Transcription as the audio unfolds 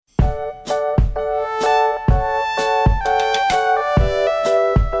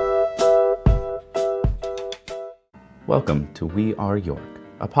Welcome to We Are York,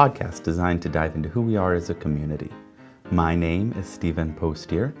 a podcast designed to dive into who we are as a community. My name is Stephen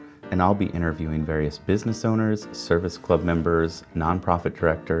Postier, and I'll be interviewing various business owners, service club members, nonprofit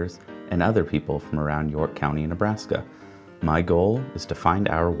directors, and other people from around York County, Nebraska. My goal is to find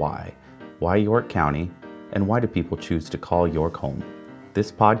our why. Why York County, and why do people choose to call York home?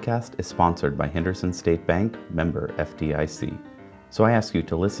 This podcast is sponsored by Henderson State Bank, member FDIC. So I ask you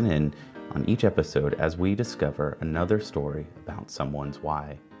to listen in on each episode as we discover another story about someone's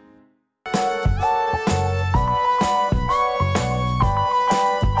why. I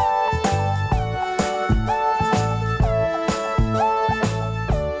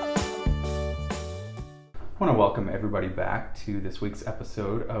want to welcome everybody back to this week's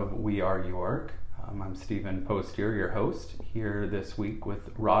episode of We Are York. I'm Stephen Postier, your host, here this week with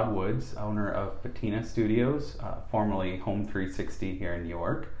Rod Woods, owner of Patina Studios, formerly Home 360 here in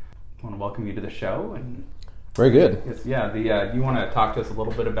York. I want to welcome you to the show. And very good. You want to talk to us a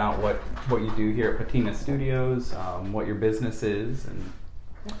little bit about what you do here at Patina Studios, what your business is, and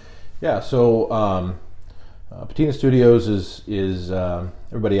Patina Studios is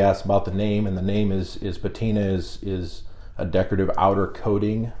everybody asks about the name, and the name is Patina is a decorative outer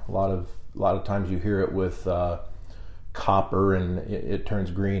coating. A lot of times you hear it with copper, and it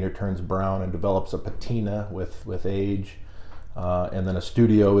turns green or turns brown and develops a patina with age. And then a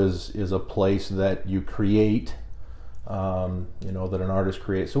studio is a place that you create, that an artist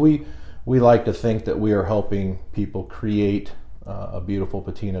creates. So we like to think that we are helping people create a beautiful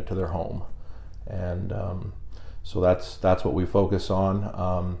patina to their home, and so that's what we focus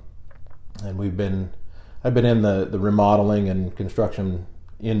on. And I've been in the remodeling and construction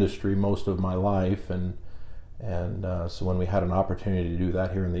industry most of my life, and so when we had an opportunity to do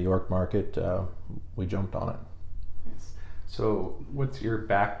that here in the York market, we jumped on it. So what's your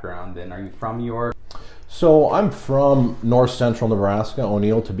background then? Are you from York? So I'm from north central Nebraska,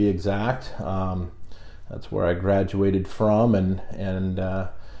 O'Neill to be exact. That's where I graduated from, and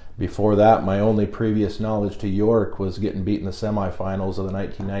before that, my only previous knowledge to York was getting beat in the semifinals of the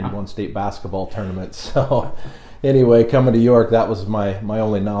 1991 state basketball tournament. So anyway, coming to York, that was my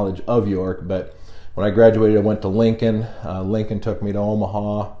only knowledge of York. But when I graduated, I went to Lincoln. Lincoln took me to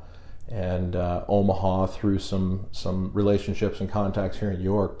Omaha. And Omaha, through some relationships and contacts here in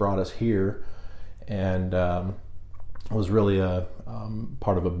York, brought us here, and was really a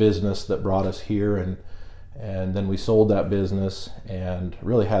part of a business that brought us here, and then we sold that business and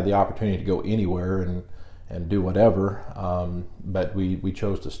really had the opportunity to go anywhere and do whatever, but we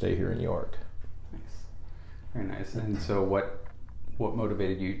chose to stay here in York. Nice, very nice. And so what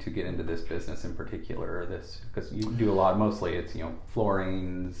motivated you to get into this business in particular? This, because you do a lot, mostly it's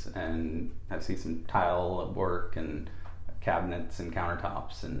floorings, and I see some tile work and cabinets and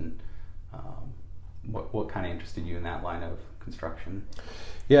countertops, and what kind of interested you in that line of construction?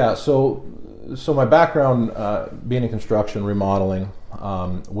 Yeah, so my background being in construction, remodeling,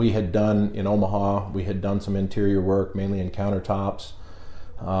 we had done in Omaha, we had done some interior work, mainly in countertops.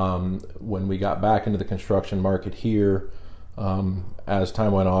 When we got back into the construction market here, as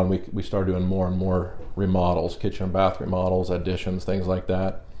time went on, we started doing more and more remodels, kitchen and bath remodels, additions, things like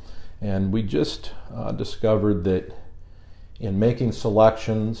that. And we just discovered that in making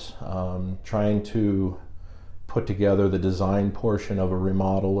selections, trying to put together the design portion of a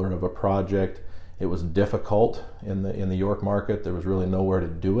remodel or of a project, it was difficult in the York market. There was really nowhere to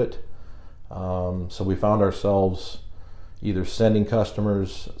do it. So we found ourselves either sending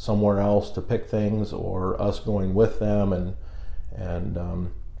customers somewhere else to pick things, or us going with them, and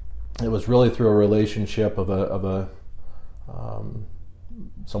it was really through a relationship of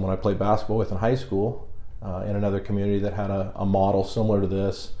someone I played basketball with in high school in another community that had a model similar to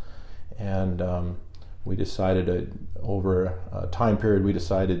this, and we decided over a time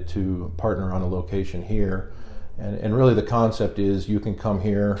period to partner on a location here, and really the concept is you can come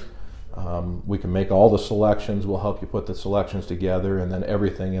here. We can make all the selections. We'll help you put the selections together, and then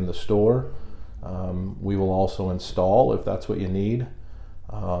everything in the store. We will also install if that's what you need.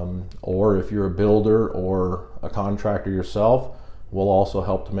 Or if you're a builder or a contractor yourself, we'll also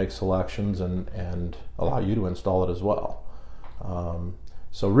help to make selections and allow you to install it as well.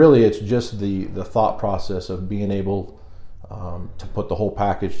 So really it's just the thought process of being able to put the whole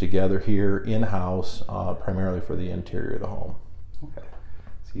package together here in-house, primarily for the interior of the home. Okay.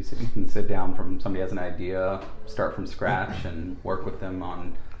 You can sit down from somebody has an idea, start from scratch, and work with them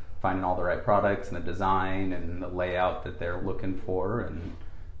on finding all the right products and the design and the layout that they're looking for, and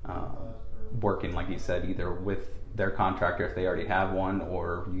working, like you said, either with their contractor if they already have one,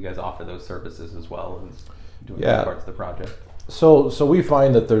 or you guys offer those services as well as doing parts of the project. So we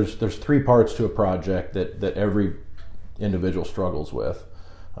find that there's three parts to a project that every individual struggles with.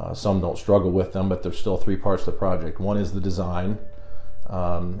 Some don't struggle with them, but there's still three parts to the project. One is the design,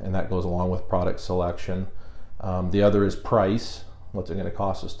 and that goes along with product selection. The other is price. What's it going to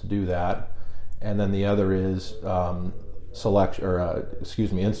cost us to do that? And then the other is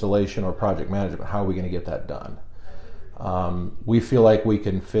installation or project management. How are we going to get that done? We feel like we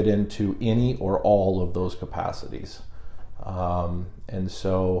can fit into any or all of those capacities.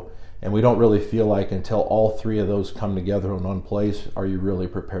 And we don't really feel like until all three of those come together in one place are you really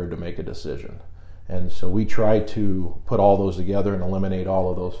prepared to make a decision. And so we try to put all those together and eliminate all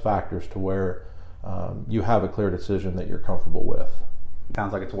of those factors to where you have a clear decision that you're comfortable with.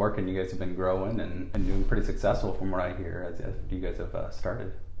 Sounds like it's working. You guys have been growing and doing pretty successful from what I hear as you guys have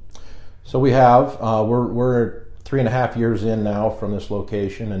started. So we have. We're 3.5 years in now from this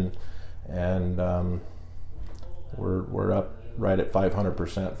location, and we're up right at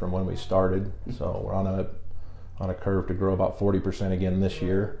 500% from when we started. So we're on a curve to grow about 40% again this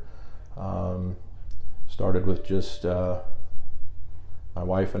year. Started with just my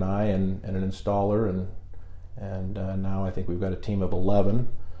wife and I and an installer, and now I think we've got a team of 11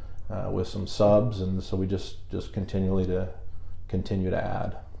 with some subs, and so we just continue to add. Very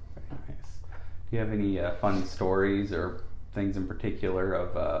nice. Do you have any fun stories or things in particular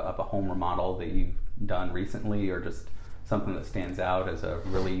of a home remodel that you've done recently, or just something that stands out as a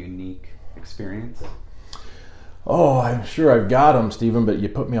really unique experience? Oh, I'm sure I've got them, Stephen, but you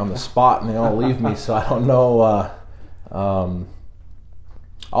put me on the spot and they all leave me, so I don't know.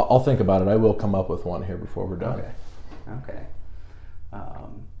 I'll think about it. I will come up with one here before we're done. Okay.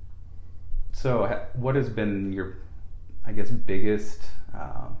 So what has been your, I guess, biggest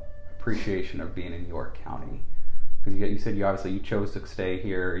appreciation of being in York County? Because you said you chose to stay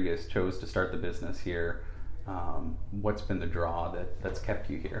here. You guys chose to start the business here. What's been the draw that's kept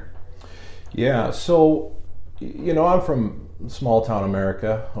you here? Yeah, so I'm from small town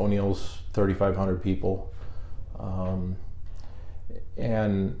America. O'Neill's 3,500 people,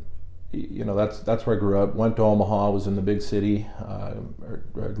 and that's where I grew up. Went to Omaha, was in the big city, or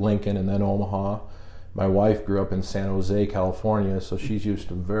Lincoln, and then Omaha. My wife grew up in San Jose, California, so she's used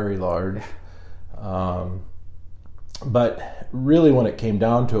to very large. But really, when it came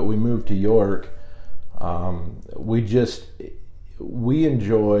down to it, we moved to York. We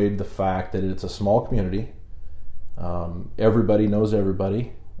enjoyed the fact that it's a small community. Everybody knows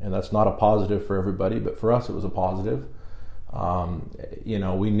everybody, and that's not a positive for everybody, but for us it was a positive.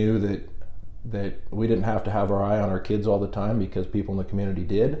 We knew that we didn't have to have our eye on our kids all the time because people in the community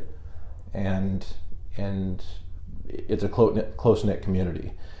did, and it's a close-knit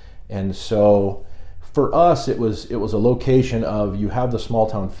community. And so for us it was a location of, you have the small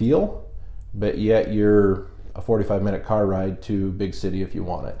town feel, but yet you're a 45-minute car ride to big city if you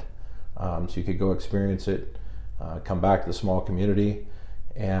want it. So you could go experience it, come back to the small community.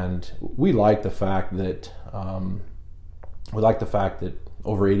 And we like the fact that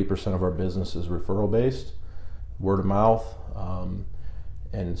over 80% of our business is referral based, word of mouth,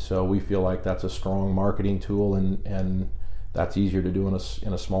 and so we feel like that's a strong marketing tool, and that's easier to do in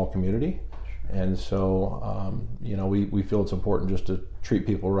a small community. And so we feel it's important just to treat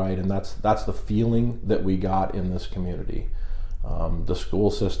people right, and that's the feeling that we got in this community. The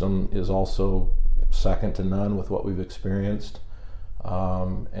school system is also second to none with what we've experienced.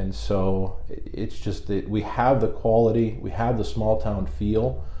 And so it's just that we have the quality, we have the small town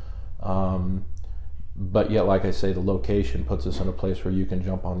feel, but yet, like I say, the location puts us in a place where you can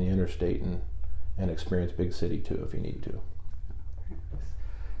jump on the interstate and experience big city too if you need to.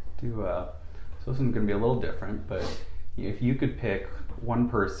 So this one's going to be a little different, but if you could pick one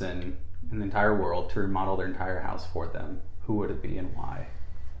person in the entire world to remodel their entire house for them, who would it be and why?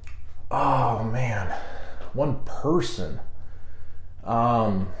 Oh man, one person.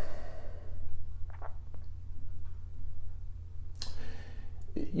 I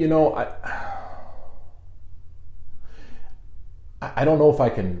don't know if I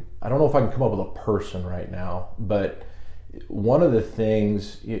can come up with a person right now, but one of the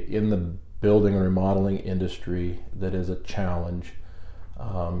things in the building and remodeling industry that is a challenge,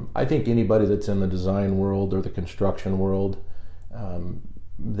 I think anybody that's in the design world or the construction world,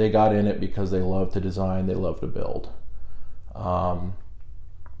 they got in it because they love to design, they love to build.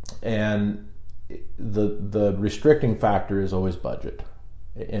 And the restricting factor is always budget.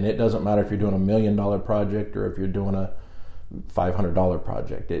 And it doesn't matter if you're doing $1 million project or if you're doing a $500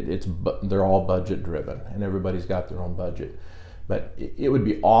 project. They're all budget driven, and everybody's got their own budget. But it would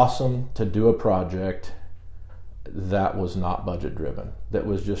be awesome to do a project that was not budget driven, that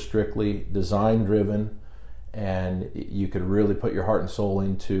was just strictly design driven, and you could really put your heart and soul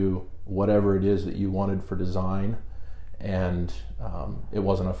into whatever it is that you wanted for design, and it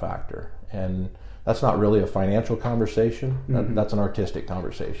wasn't a factor. And that's not really a financial conversation. That's an artistic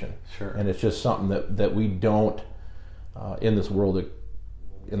conversation. Sure. And it's just something that we don't, in this world,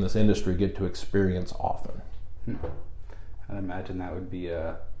 in this industry, get to experience often. I'd imagine that would be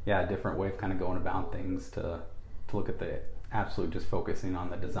a different way of kind of going about things, to look at the absolute just focusing on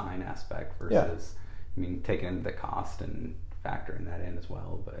the design aspect versus, taking into the cost and factoring that in as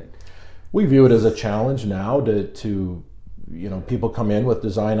well. But we view it as a challenge now to people come in with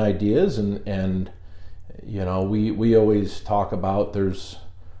design ideas, and we always talk about there's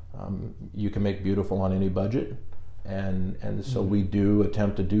you can make beautiful on any budget, and so we do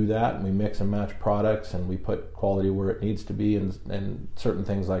attempt to do that, and we mix and match products, and we put quality where it needs to be, and certain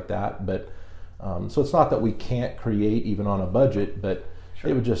things like that. But so it's not that we can't create even on a budget, but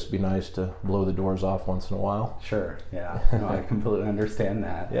it would just be nice to blow the doors off once in a while. Sure, yeah. No, I completely understand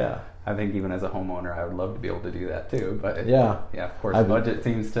that. Yeah. I think even as a homeowner, I would love to be able to do that too. But of course, budget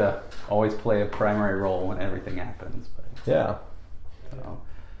seems to always play a primary role when everything happens. But, So,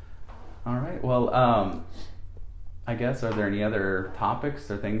 all right. Well, I guess, are there any other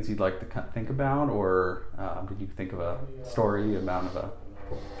topics or things you'd like to think about, or did you think of a story about a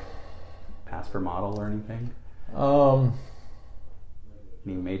Passport model or anything?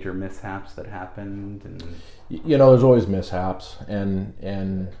 Any major mishaps that happened? And there's always mishaps, and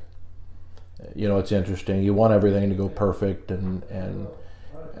it's interesting. You want everything to go perfect, and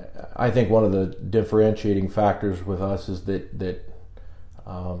I think one of the differentiating factors with us is that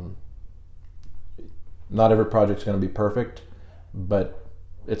not every project's going to be perfect, but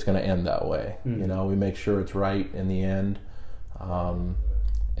it's going to end that way. We make sure it's right in the end,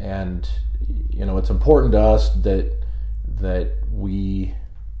 and it's important to us that we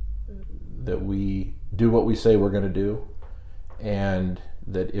do what we say we're going to do, and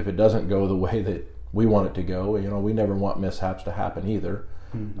that if it doesn't go the way that we want it to go, we never want mishaps to happen either,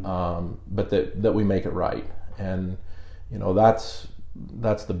 but that we make it right. And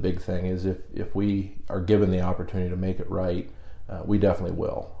that's the big thing, is if we are given the opportunity to make it right, we definitely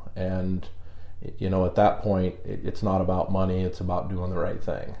will. And at that point, it's not about money, it's about doing the right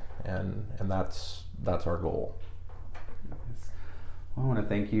thing, and that's our goal. Well, I want to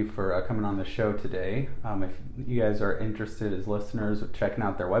thank you for coming on the show today. If you guys are interested as listeners of checking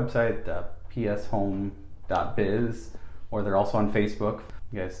out their website, pshome.biz, or they're also on Facebook,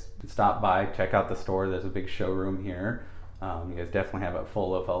 you guys stop by, check out the store. There's a big showroom here. You guys definitely have it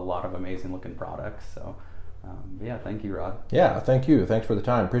full of a lot of amazing looking products. So, thank you, Rod. Yeah, thank you. Thanks for the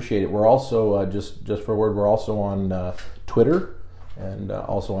time. Appreciate it. We're also, just for a word, we're also on Twitter and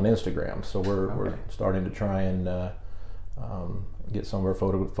also on Instagram. So we're starting to try and get some of our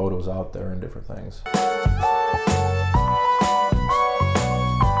photos out there and different things.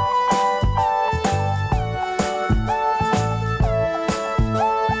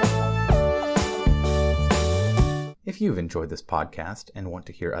 If you've enjoyed this podcast and want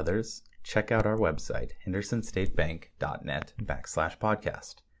to hear others, check out our website,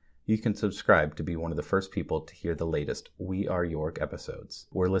 hendersonstatebank.net/podcast. You can subscribe to be one of the first people to hear the latest We Are York episodes.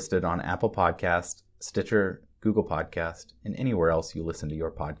 We're listed on Apple Podcasts, Stitcher, Google Podcast, and anywhere else you listen to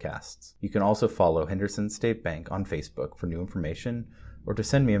your podcasts. You can also follow Henderson State Bank on Facebook for new information, or to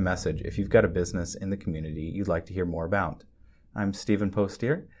send me a message if you've got a business in the community you'd like to hear more about. I'm Stephen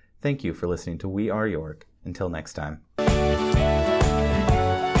Postier. Thank you for listening to We Are York. Until next time.